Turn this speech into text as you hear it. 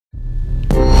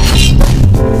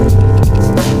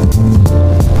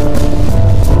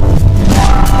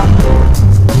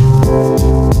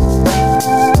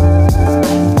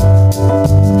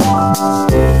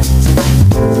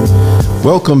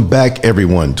Welcome back,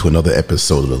 everyone, to another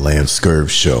episode of the Lance Scurv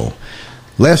Show.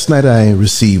 Last night I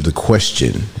received a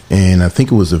question, and I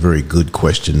think it was a very good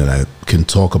question that I can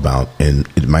talk about, and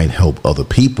it might help other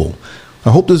people.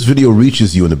 I hope this video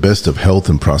reaches you in the best of health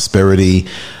and prosperity.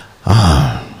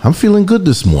 I'm feeling good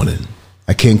this morning.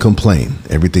 I can't complain.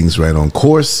 Everything's right on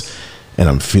course, and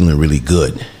I'm feeling really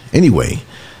good. Anyway,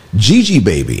 Gigi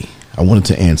baby, I wanted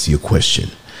to answer your question.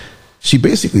 She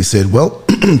basically said, well,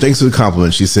 thanks for the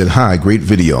compliment. She said, hi, great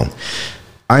video.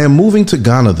 I am moving to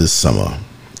Ghana this summer,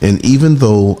 and even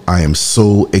though I am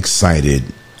so excited,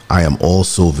 I am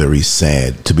also very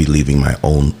sad to be leaving my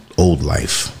own old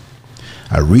life.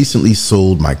 I recently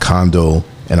sold my condo,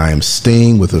 and I am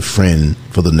staying with a friend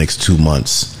for the next 2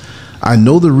 months. I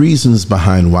know the reasons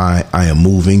behind why I am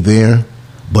moving there,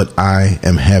 but I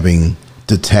am having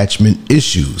detachment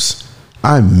issues.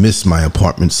 I miss my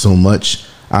apartment so much.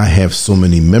 I have so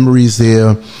many memories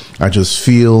there. I just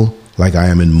feel like I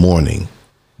am in mourning.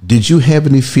 Did you have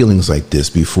any feelings like this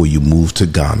before you moved to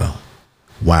Ghana?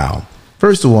 Wow.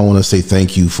 First of all, I want to say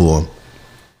thank you for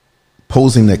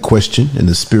posing that question in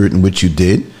the spirit in which you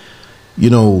did. You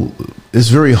know, it's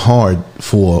very hard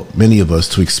for many of us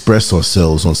to express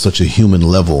ourselves on such a human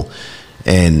level.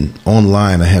 And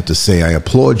online, I have to say, I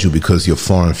applaud you because you're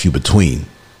far and few between.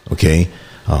 Okay.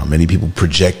 Many people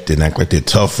project and act like they're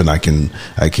tough and I can,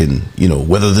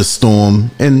 weather this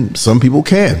storm, and some people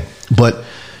can. But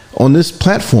on this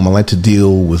platform, I like to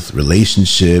deal with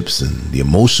relationships and the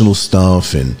emotional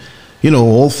stuff and,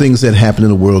 all things that happen in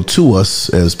the world to us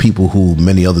as people who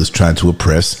many others try to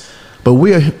oppress. But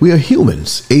we are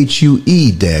humans, HUE-MAN.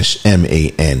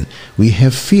 We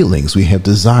have feelings, we have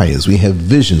desires, we have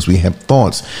visions, we have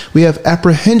thoughts, we have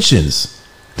apprehensions.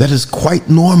 That is quite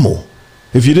normal.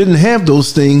 If you didn't have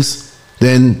those things,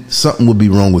 then something would be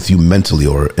wrong with you mentally,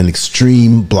 or an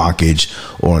extreme blockage,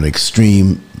 or an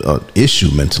extreme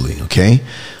issue mentally, okay,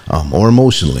 or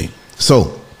emotionally.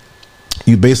 So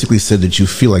you basically said that you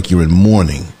feel like you're in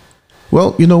mourning.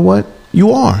 Well, you know what?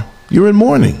 You are. You're in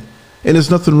mourning, and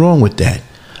there's nothing wrong with that.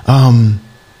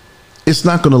 It's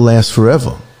not going to last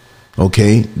forever,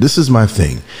 okay? This is my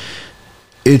thing.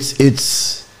 It's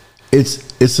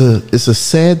a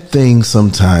sad thing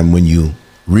sometime when you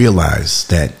realize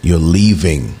that you're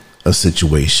leaving a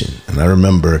situation. And I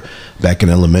remember back in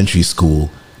elementary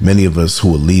school, many of us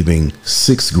who were leaving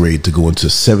 6th grade to go into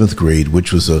 7th grade,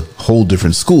 which was a whole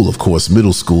different school, of course,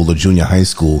 middle school or junior high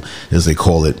school, as they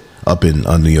call it up in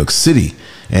New York City.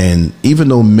 And even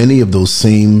though many of those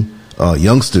same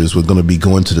youngsters were going to be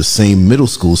going to the same middle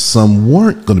school, some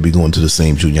weren't going to be going to the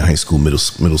same junior high school, middle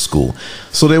school.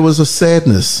 So there was a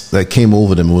sadness that came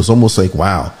over them. It was almost like,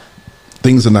 wow,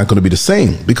 things are not going to be the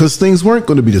same, because things weren't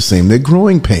going to be the same. They're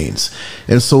growing pains.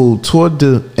 And so toward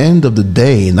the end of the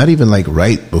day, not even like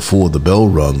right before the bell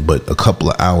rung, but a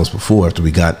couple of hours before, after we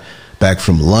got back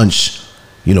from lunch,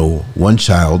 one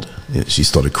child, she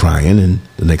started crying, and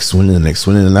the next one, and the next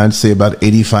one. And I'd say about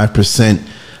 85%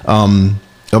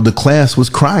 of the class was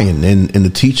crying, and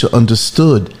the teacher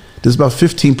understood. There's about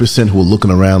 15% who were looking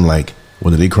around like,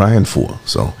 what are they crying for?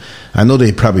 So I know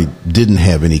they probably didn't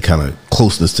have any kind of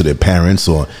closeness to their parents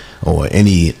or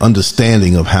any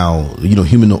understanding of how,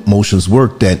 human emotions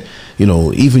work, that,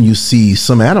 even you see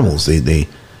some animals, they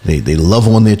love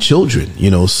on their children,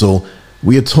 so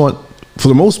we are taught, for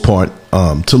the most part,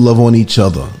 to love on each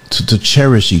other, to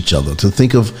cherish each other, to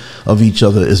think of each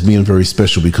other as being very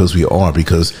special, because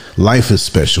life is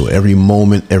special. Every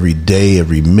moment, every day,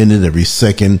 every minute, every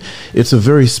second, it's a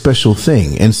very special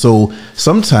thing. And so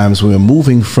sometimes when we're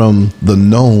moving from the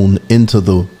known into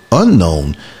the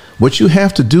unknown, what you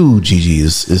have to do, Gigi,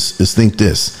 is think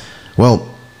this.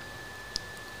 Well,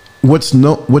 what's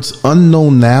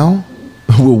unknown now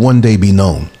will one day be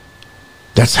known.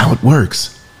 That's how it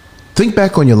works. Think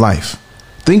back on your life.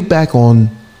 Think back on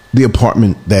the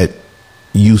apartment that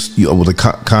or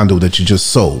the condo that you just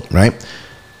sold, right?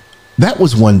 That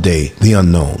was one day the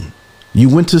unknown. You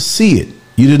went to see it.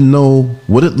 You didn't know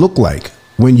what it looked like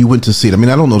when you went to see it. I mean,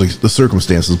 I don't know the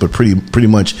circumstances, but pretty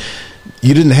much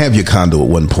you didn't have your condo at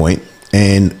one point,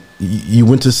 and you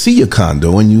went to see your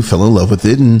condo and you fell in love with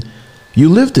it and you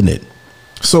lived in it.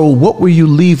 So what were you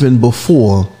leaving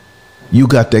before you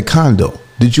got that condo?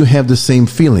 Did you have the same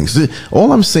feelings?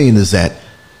 All I'm saying is that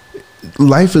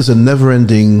life is a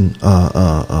never-ending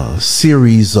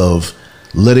series of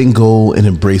letting go and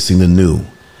embracing the new.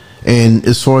 And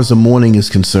as far as the mourning is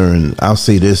concerned, I'll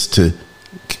say this to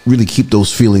really keep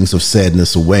those feelings of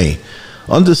sadness away.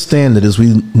 Understand that as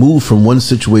we move from one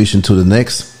situation to the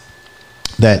next,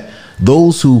 that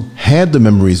those who had the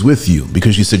memories with you,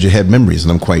 because you said you had memories,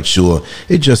 and I'm quite sure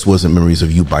it just wasn't memories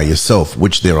of you by yourself,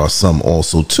 which there are some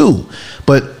also too.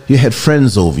 But you had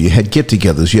friends over, you had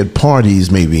get-togethers, you had parties,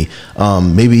 maybe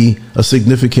a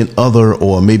significant other,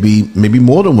 or maybe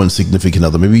more than one significant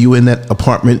other. Maybe you were in that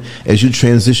apartment as you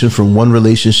transition from one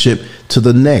relationship to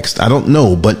the next. I don't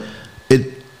know, but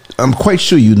I'm quite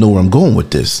sure you know where I'm going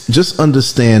with this. Just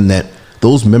understand that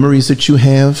those memories that you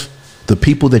have, the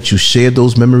people that you shared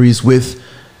those memories with,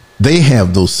 they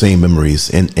have those same memories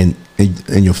in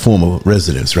your former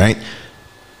residence, right?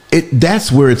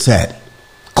 That's where it's at.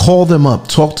 Call them up,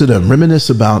 talk to them, reminisce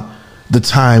about the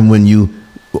time when you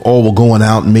all were going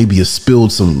out and maybe you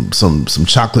spilled some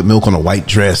chocolate milk on a white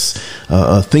dress.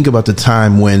 Think about the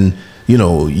time when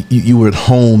you were at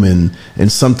home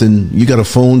and something, you got a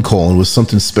phone call and was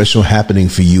something special happening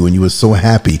for you and you were so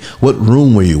happy. What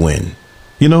room were you in?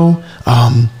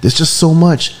 There's just so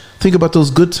much. Think about those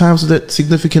good times with that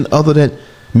significant other that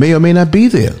may or may not be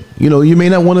there. You may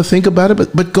not want to think about it,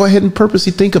 but go ahead and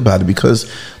purposely think about it,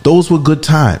 because those were good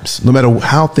times, no matter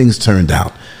how things turned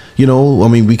out.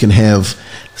 We can have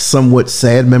somewhat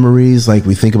sad memories, like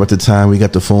we think about the time we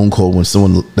got the phone call when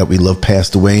someone that we love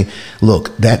passed away.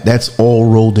 Look, that's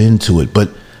all rolled into it. But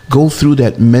go through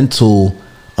that mental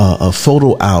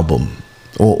photo album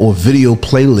or video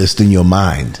playlist in your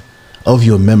mind of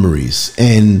your memories,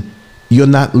 and you're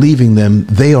not leaving them.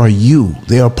 They are you.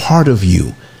 They are part of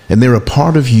you. And they're a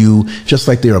part of you just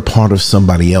like they're a part of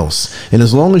somebody else. And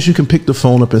as long as you can pick the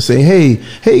phone up and say,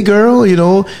 hey girl,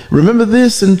 remember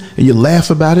this? And you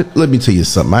laugh about it. Let me tell you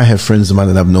something. I have friends of mine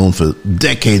that I've known for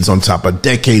decades on top of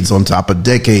decades on top of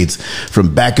decades,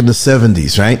 from back in the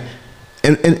 70s, right?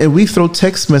 And we throw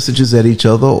text messages at each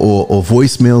other or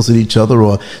voicemails at each other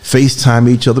or FaceTime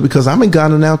each other, because I'm in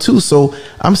Ghana now too. So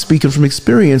I'm speaking from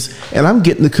experience, and I'm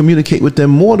getting to communicate with them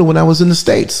more than when I was in the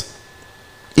States.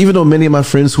 Even though many of my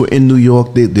friends who are in New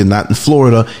York, they're not in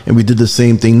Florida, and we did the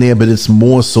same thing there, but it's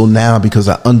more so now because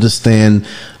I understand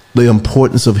the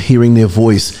importance of hearing their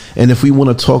voice. And if we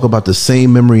want to talk about the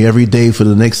same memory every day for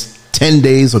the next 10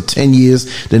 days or 10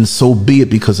 years, then so be it,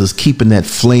 because it's keeping that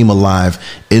flame alive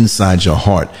inside your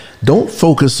heart. Don't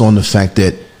focus on the fact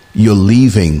that you're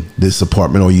leaving this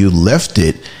apartment or you left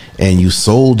it and you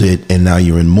sold it and now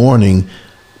you're in mourning.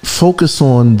 Focus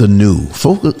on the new.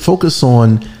 Focus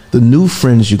on the new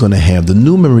friends you're going to have, the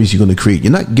new memories you're going to create.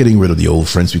 You're not getting rid of the old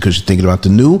friends because you're thinking about the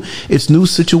new. It's new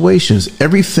situations.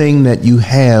 Everything that you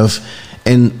have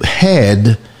and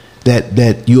had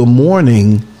that you're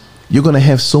mourning, you're going to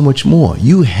have so much more.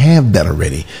 You have that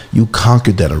already. You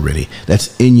conquered that already.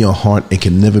 That's in your heart and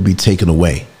can never be taken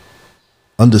away.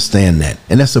 Understand that.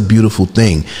 And that's a beautiful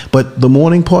thing. But the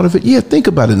mourning part of it, think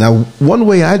about it. Now, one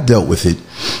way I dealt with it,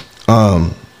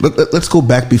 let's go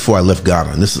back before I left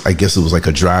Ghana. And this, I guess it was like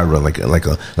a dry run, like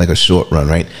a short run,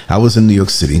 right? I was in New York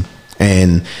City,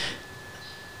 and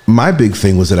my big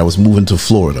thing was that I was moving to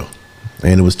Florida.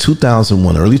 And it was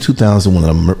 2001, early 2001,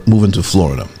 and I'm moving to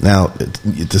Florida. Now,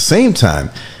 at the same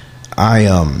time,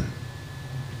 I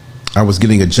was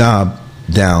getting a job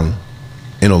down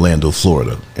in Orlando,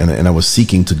 Florida, and I was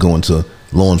seeking to go into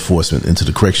law enforcement, into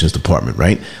the corrections department,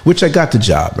 right? Which I got the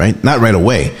job, right? Not right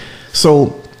away.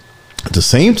 So at the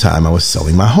same time, I was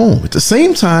selling my home. At the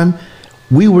same time,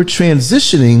 we were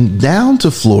transitioning down to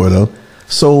Florida.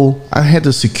 So I had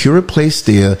to secure a place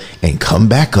there and come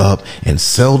back up and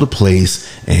sell the place.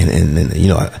 And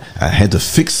I had to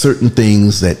fix certain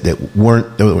things that were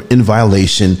in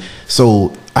violation.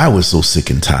 So I was so sick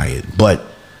and tired. But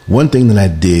one thing that I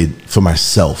did for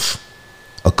myself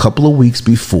a couple of weeks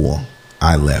before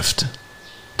I left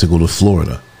to go to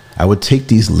Florida, I would take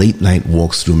these late night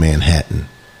walks through Manhattan.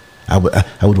 I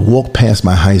would walk past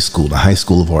my high school, the High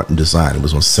School of Art and Design. It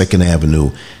was on 2nd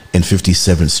Avenue and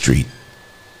 57th Street.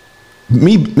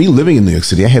 Me living in New York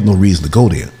City, I had no reason to go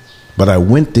there, but I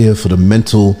went there for the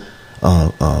mental,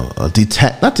 not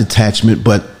detachment,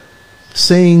 but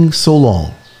saying so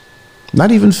long,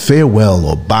 not even farewell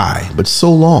or bye, but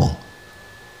so long,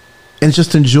 and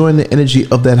just enjoying the energy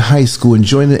of that high school,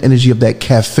 enjoying the energy of that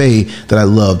cafe that I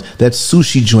loved, that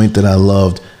sushi joint that I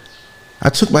loved. I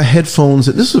took my headphones,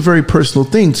 and this is a very personal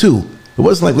thing too. It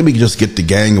wasn't like, let me just get the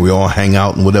gang and we all hang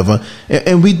out and whatever.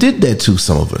 And we did that too,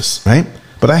 some of us, right?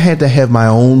 But I had to have my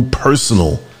own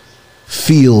personal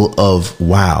feel of,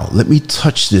 wow, let me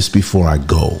touch this before I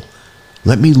go.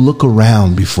 Let me look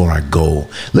around before I go.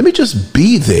 Let me just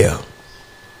be there.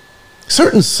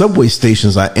 Certain subway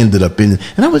stations I ended up in,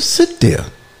 and I would sit there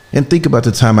and think about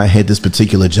the time I had this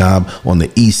particular job on the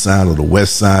east side or the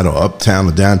west side or uptown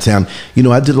or downtown.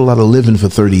 I did a lot of living for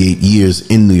 38 years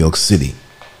in New York City.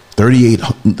 38,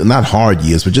 not hard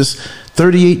years, but just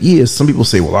 38 years. Some people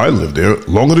say, well, I lived there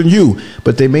longer than you,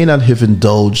 but they may not have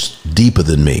indulged deeper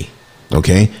than me.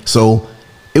 Okay. So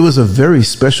it was a very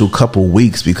special couple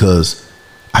weeks because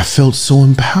I felt so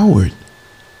empowered,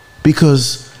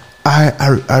 because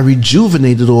I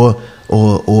rejuvenated, or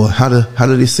how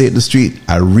do they say it in the street?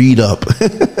 I read up.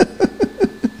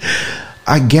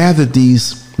 I gathered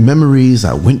these memories.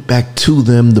 I went back to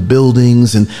them, the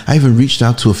buildings, and I even reached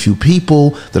out to a few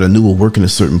people that I knew were working in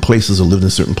certain places or lived in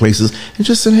certain places, and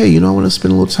just said, hey, I want to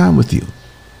spend a little time with you,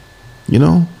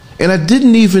 And I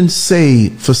didn't even say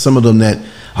for some of them that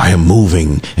I am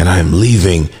moving and I am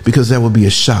leaving, because that would be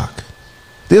a shock.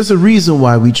 There's a reason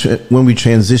why when we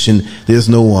transition, there's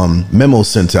no memo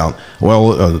sent out.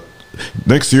 Well,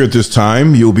 next year at this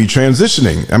time, you'll be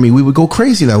transitioning. I mean, we would go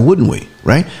crazy now, wouldn't we?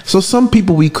 Right? So some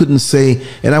people we couldn't say,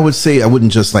 and I would say I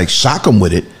wouldn't just like shock them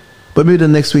with it, but maybe the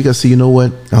next week I say, you know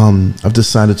what? I've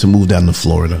decided to move down to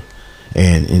Florida.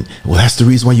 And well, that's the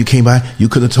reason why you came by. You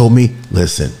could have told me,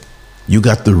 listen, you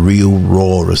got the real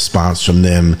raw response from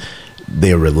them.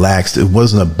 They're relaxed. It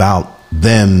wasn't about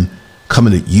them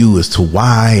coming at you as to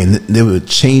why, and they would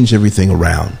change everything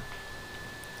around.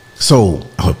 So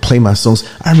I would play my songs.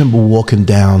 I remember walking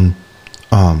down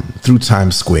through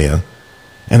Times Square,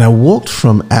 and I walked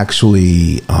from it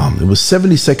was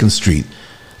 72nd Street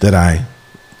that I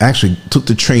actually took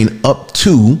the train up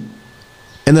to,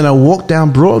 and then I walked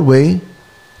down Broadway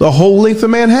the whole length of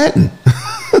Manhattan.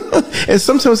 And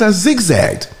sometimes I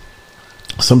zigzagged.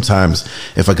 Sometimes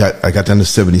if I got down to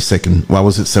 72nd, I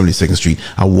was at 72nd Street,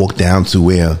 I walked down to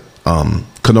where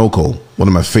Condo, one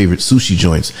of my favorite sushi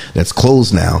joints that's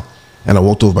closed now, and I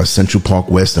walked over by Central Park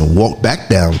West and walked back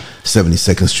down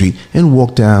 72nd Street and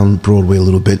walked down Broadway a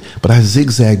little bit, but I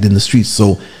zigzagged in the streets.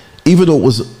 So even though it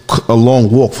was a long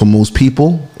walk for most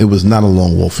people, it was not a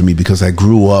long walk for me, because I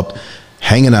grew up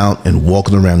hanging out and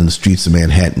walking around in the streets of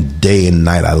Manhattan day and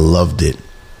night. I loved it.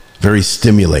 Very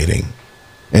stimulating.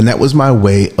 And that was my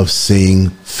way of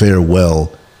saying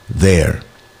farewell there.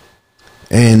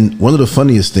 And one of the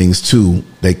funniest things, too,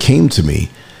 that came to me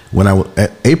when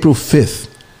at April 5th,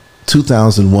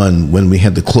 2001, when we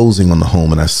had the closing on the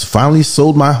home, and I finally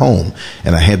sold my home,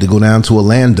 and I had to go down to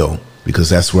Orlando because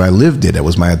that's where I lived at. That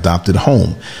was my adopted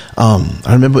home.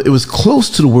 I remember it was close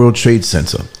to the World Trade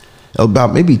Center,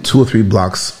 about maybe 2 or 3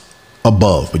 blocks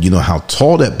above, but you know how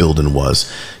tall that building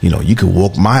was. You could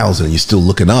walk miles and you're still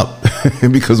looking up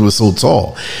because it was so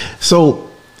tall. So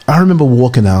I remember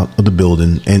walking out of the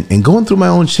building and going through my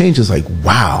own changes, like,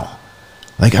 wow.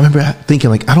 Like, I remember thinking,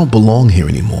 like, I don't belong here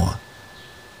anymore.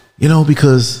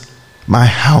 Because my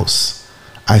house,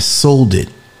 I sold it.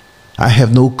 I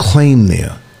have no claim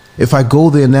there. If I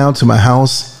go there now to my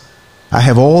house, I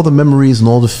have all the memories and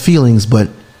all the feelings, but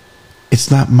it's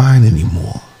not mine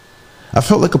anymore. I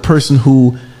felt like a person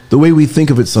who, the way we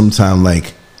think of it sometimes,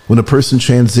 like when a person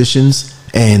transitions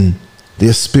and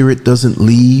their spirit doesn't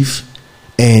leave,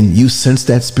 and you sense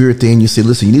that spirit there and you say,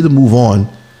 listen, you need to move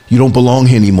on. You don't belong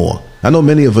here anymore. I know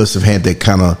many of us have had that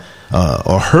kind of,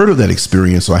 or heard of that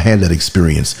experience, or had that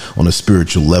experience on a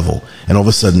spiritual level. And all of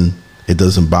a sudden it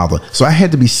doesn't bother. So I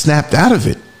had to be snapped out of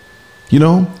it,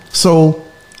 So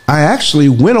I actually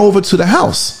went over to the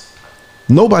house.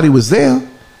 Nobody was there.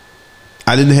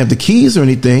 I didn't have the keys or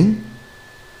anything.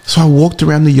 So I walked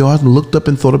around the yard and looked up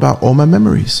and thought about all my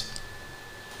memories.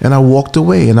 And I walked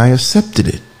away and I accepted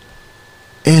it.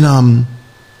 And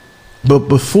but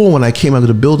before, when I came out of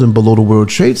the building below the World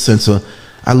Trade Center,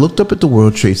 I looked up at the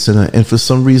World Trade Center, and for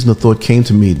some reason the thought came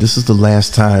to me, this is the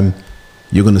last time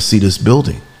you're going to see this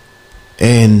building.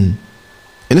 And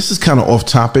this is kind of off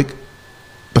topic,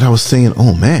 but I was saying,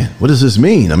 oh man, what does this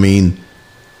mean? I mean,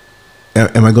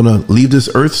 am I going to leave this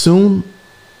earth soon?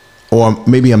 Or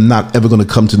maybe I'm not ever going to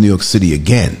come to New York City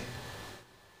again.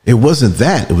 It wasn't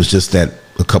that. It was just that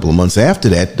a couple of months after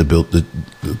that, the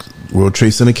World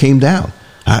Trade Center came down.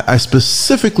 I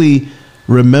specifically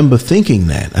remember thinking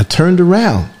that. I turned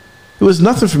around. It was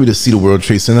nothing for me to see the World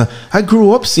Trade Center. I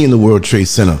grew up seeing the World Trade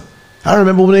Center. I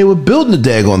remember when they were building the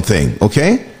daggone thing,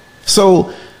 okay?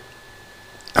 So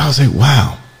I was like,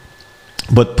 wow.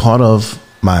 But part of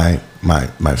my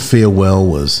farewell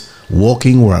was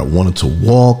walking where I wanted to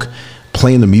walk,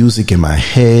 playing the music in my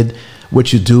head.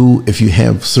 What you do if you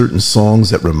have certain songs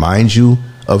that remind you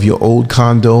of your old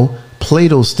condo, play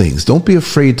those things. Don't be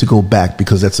afraid to go back,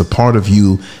 because that's a part of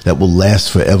you that will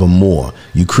last forevermore.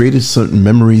 You created certain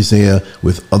memories there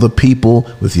with other people,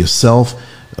 with yourself.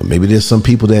 Maybe there's some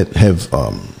people that have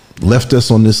left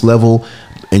us on this level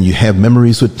and you have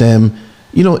memories with them.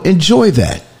 Enjoy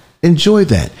that. Enjoy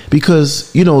that,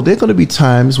 because there are going to be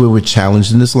times where we're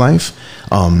challenged in this life,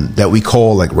 that we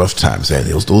call like rough times. And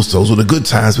those were the good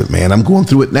times, but man, I'm going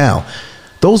through it now.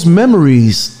 Those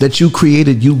memories that you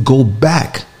created, you go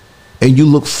back and you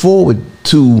look forward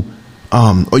to,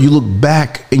 or you look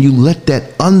back and you let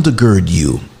that undergird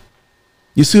you.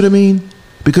 You see what I mean?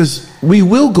 Because we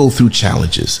will go through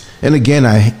challenges. And again,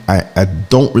 I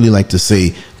don't really like to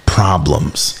say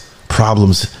problems.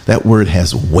 Problems, that word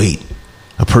has weight.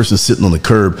 A person sitting on the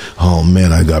curb, oh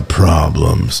man, I got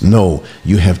problems. No,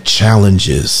 you have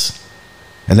challenges.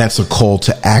 And that's a call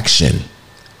to action.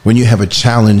 When you have a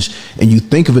challenge and you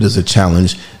think of it as a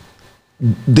challenge,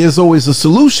 there's always a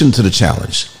solution to the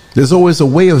challenge. There's always a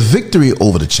way of victory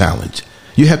over the challenge.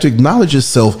 You have to acknowledge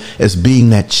yourself as being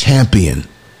that champion,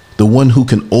 the one who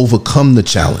can overcome the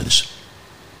challenge.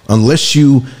 Unless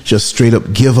you just straight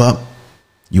up give up,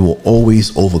 you will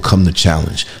always overcome the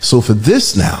challenge. So for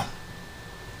this now,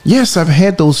 yes, I've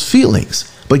had those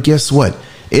feelings, but guess what?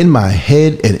 In my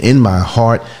head and in my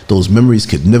heart, those memories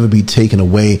could never be taken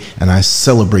away, and I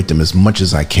celebrate them as much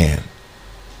as I can.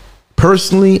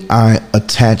 Personally, I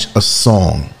attach a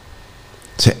song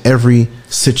to every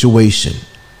situation,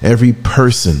 every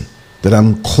person that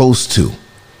I'm close to.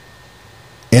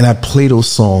 And I play those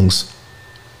songs,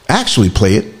 actually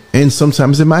play it, and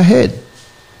sometimes in my head.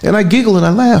 And I giggle and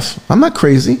I laugh. I'm not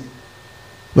crazy,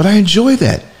 but I enjoy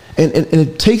that. And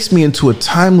it takes me into a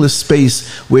timeless space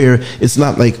where it's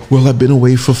not like, well, I've been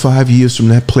away for 5 years from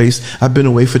that place. I've been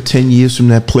away for 10 years from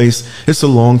that place. It's a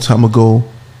long time ago.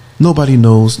 Nobody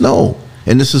knows. No.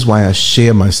 And this is why I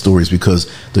share my stories,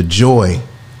 because the joy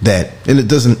that, and it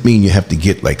doesn't mean you have to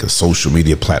get like a social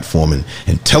media platform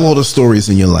and tell all the stories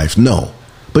in your life. No.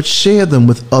 But share them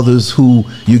with others who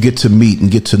you get to meet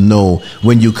and get to know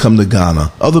when you come to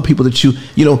Ghana. Other people that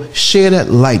share that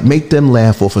light, make them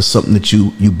laugh off of something that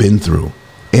you've been through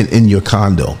in your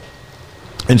condo.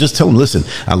 And just tell them, listen,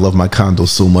 I love my condo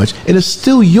so much. And it's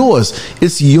still yours.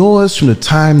 It's yours from the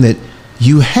time that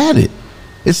you had it.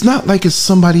 It's not like it's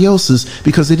somebody else's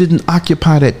because they didn't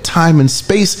occupy that time and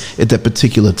space at that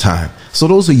particular time. So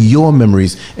those are your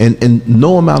memories, and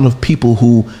no amount of people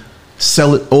who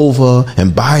sell it over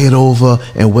and buy it over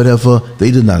and whatever, they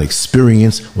did not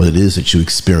experience what it is that you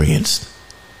experienced.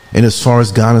 And as far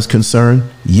as Ghana is concerned,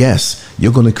 yes,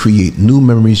 you're going to create new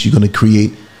memories. You're going to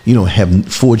create,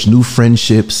 forge new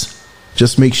friendships.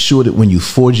 Just make sure that when you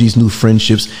forge these new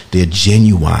friendships, they're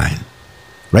genuine.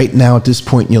 Right now, at this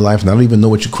point in your life, and I don't even know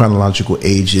what your chronological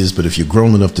age is, but if you're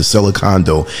grown enough to sell a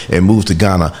condo and move to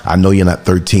Ghana, I know you're not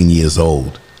 13 years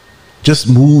old. Just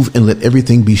move and let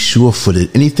everything be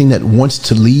sure-footed. Anything that wants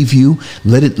to leave you,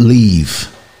 let it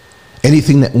leave.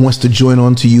 Anything that wants to join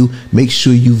on to you, make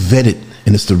sure you vet it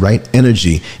and it's the right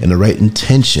energy and the right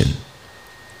intention.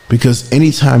 Because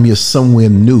anytime you're somewhere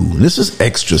new, and this is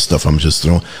extra stuff I'm just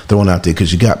throwing out there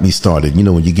because you got me started.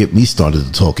 When you get me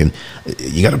started talking,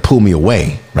 you got to pull me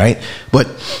away, right? But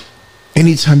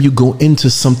anytime you go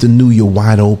into something new, you're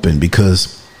wide open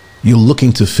because you're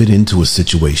looking to fit into a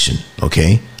situation,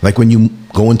 okay? Like when you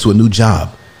go into a new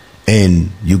job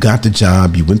and you got the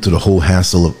job, you went through the whole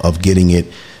hassle of getting it.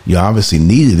 You obviously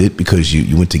needed it because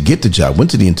you went to get the job,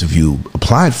 went to the interview,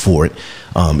 applied for it,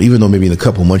 even though maybe in a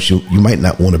couple of months you might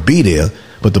not want to be there.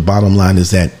 But the bottom line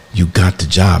is that you got the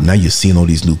job. Now you're seeing all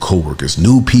these new coworkers,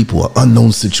 new people, an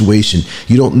unknown situation.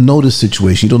 You don't know the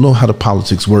situation. You don't know how the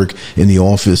politics work in the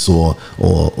office or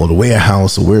the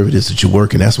warehouse or wherever it is that you're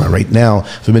working. That's why right now,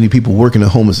 for many people, working at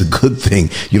home is a good thing.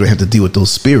 You don't have to deal with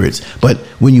those spirits. But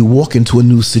when you walk into a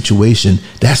new situation,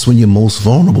 that's when you're most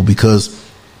vulnerable because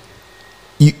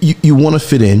you want to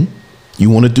fit in.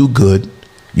 You want to do good.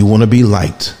 You want to be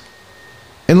liked.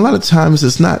 And a lot of times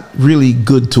it's not really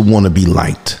good to want to be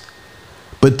liked.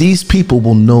 But these people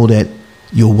will know that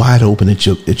you're wide open at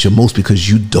your most because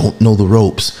you don't know the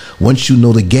ropes. Once you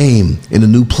know the game in a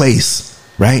new place,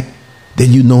 right,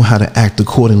 then you know how to act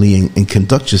accordingly and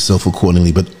conduct yourself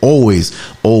accordingly. But always,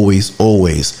 always,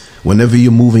 always, whenever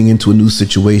you're moving into a new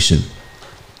situation,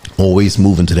 always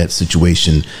move into that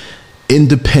situation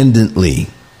independently.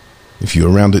 If you're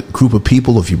around a group of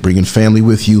people, if you're bringing family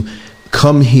with you,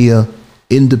 come here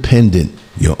independent.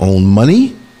 Your own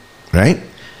money, right?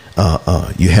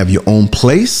 You have your own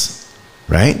place,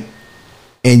 right?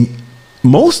 And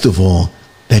most of all,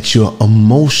 that you're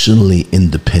emotionally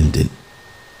independent.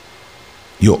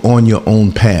 You're on your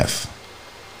own path.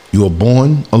 You are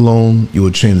born alone. You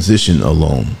will transition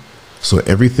alone. So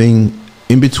everything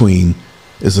in between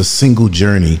is a single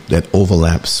journey that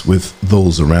overlaps with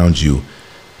those around you,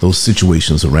 those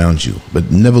situations around you.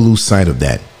 But never lose sight of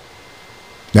that.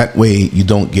 That way you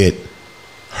don't get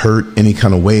hurt any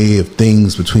kind of way of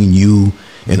things between you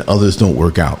and others don't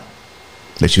work out.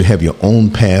 That you have your own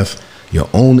path, your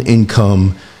own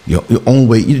income, your own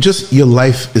way. Your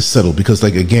life is settled. Because,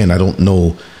 like, again, I don't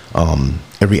know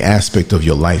every aspect of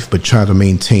your life, but try to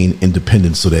maintain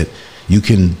independence so that you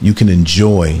can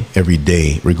enjoy every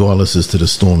day, regardless as to the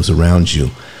storms around you.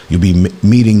 You'll be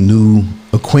meeting new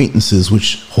acquaintances,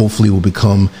 which hopefully will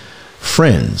become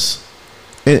friends.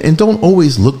 And don't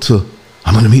always look to,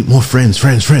 I'm going to meet more friends,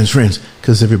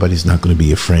 because everybody's not going to be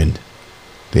your friend.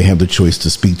 They have the choice to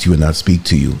speak to you and not speak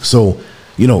to you. So,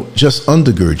 just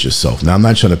undergird yourself. Now, I'm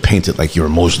not trying to paint it like you're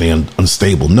emotionally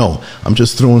unstable. No, I'm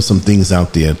just throwing some things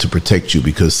out there to protect you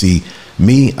because, see,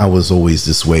 me, I was always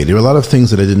this way. There were a lot of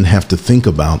things that I didn't have to think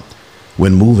about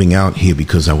when moving out here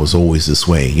because I was always this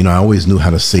way. I always knew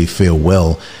how to say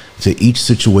farewell to each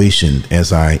situation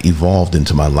as I evolved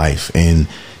into my life. And,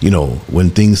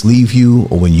 when things leave you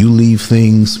or when you leave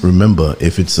things, remember,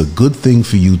 if it's a good thing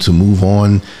for you to move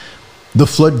on, the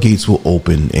floodgates will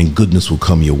open and goodness will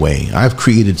come your way. I've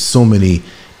created so many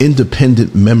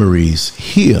independent memories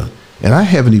here, and I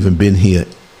haven't even been here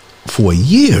for a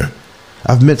year.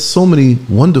 I've met so many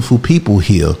wonderful people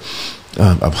here.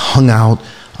 I've hung out.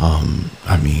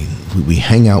 We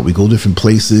hang out, we go different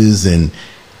places, and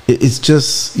it's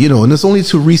just, and it's only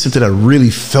too recent that I really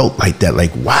felt like that,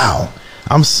 like, wow,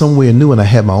 I'm somewhere new and I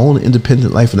have my own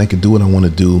independent life and I can do what I want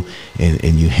to do.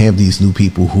 And you have these new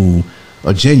people who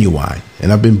are genuine,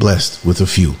 and I've been blessed with a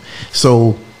few.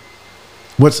 So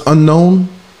what's unknown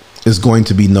is going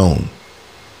to be known.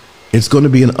 It's going to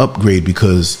be an upgrade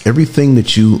because everything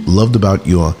that you loved about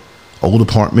your old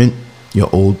apartment, your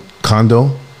old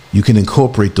condo, you can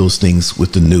incorporate those things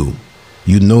with the new.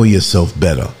 You know yourself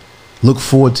better. Look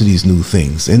forward to these new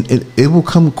things, and it will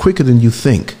come quicker than you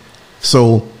think.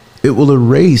 So it will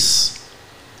erase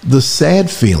the sad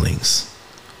feelings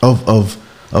of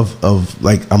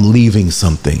like I'm leaving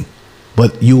something,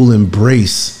 but you will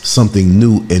embrace something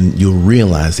new, and you'll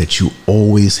realize that you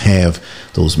always have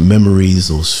those memories,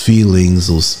 those feelings,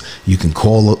 those you can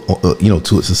call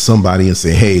to somebody and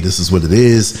say, hey, this is what it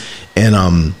is.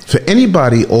 And for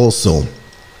anybody also,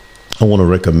 I want to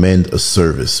recommend a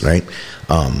service, right?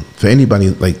 For anybody,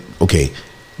 like, okay,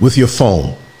 with your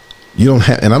phone, you don't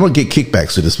have, and I don't get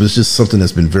kickbacks for this, but it's just something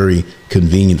that's been very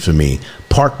convenient for me.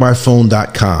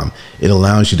 Parkmyphone.com. It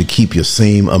allows you to keep your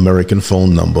same American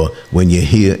phone number when you're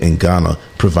here in Ghana,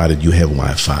 provided you have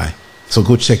Wi-Fi. So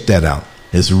go check that out.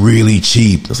 It's really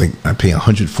cheap. It's like I pay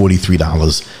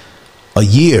 $143 a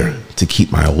year to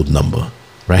keep my old number,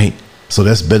 right? So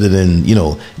that's better than,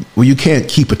 you can't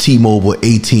keep a T-Mobile,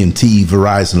 AT&T,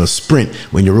 Verizon, or Sprint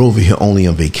when you're over here only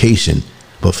on vacation.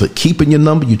 But for keeping your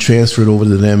number, you transfer it over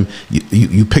to them.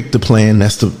 You pick the plan.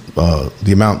 That's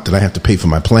the amount that I have to pay for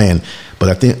my plan. But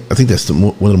I think that's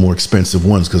one of the more expensive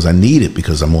ones because I need it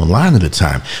because I'm online at the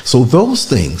time. So those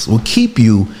things will keep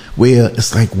you where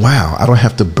it's like, wow, I don't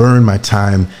have to burn my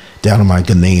time down on my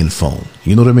Ghanaian phone.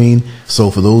 You know what I mean? So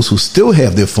for those who still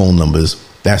have their phone numbers,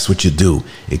 that's what you do.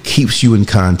 It keeps you in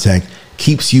contact,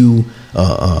 keeps you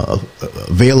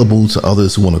available to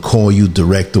others who want to call you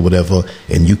direct or whatever,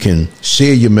 and you can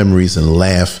share your memories and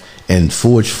laugh and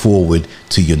forge forward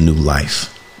to your new life.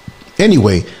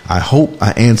 Anyway, I hope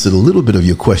I answered a little bit of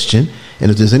your question. And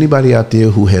if there's anybody out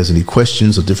there who has any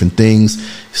questions or different things,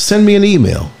 send me an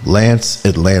email,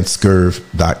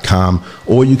 lance@lancescurve.com,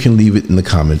 or you can leave it in the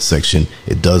comments section.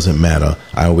 It doesn't matter.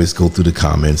 I always go through the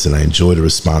comments and I enjoy the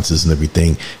responses and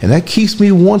everything. And that keeps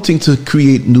me wanting to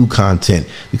create new content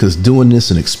because doing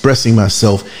this and expressing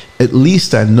myself, at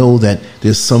least I know that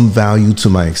there's some value to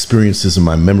my experiences and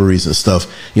my memories and stuff.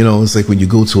 It's like when you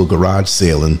go to a garage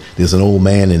sale and there's an old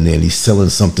man in there and he's selling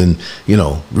something,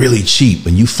 really cheap,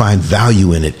 and you find value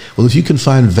in it. Well, if you can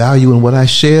find value in what I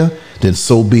share, then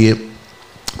so be it.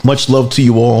 Much love to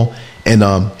you all. And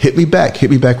hit me back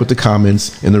with the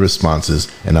comments and the responses,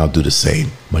 and I'll do the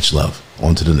same. Much love.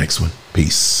 On to the next one.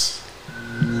 Peace.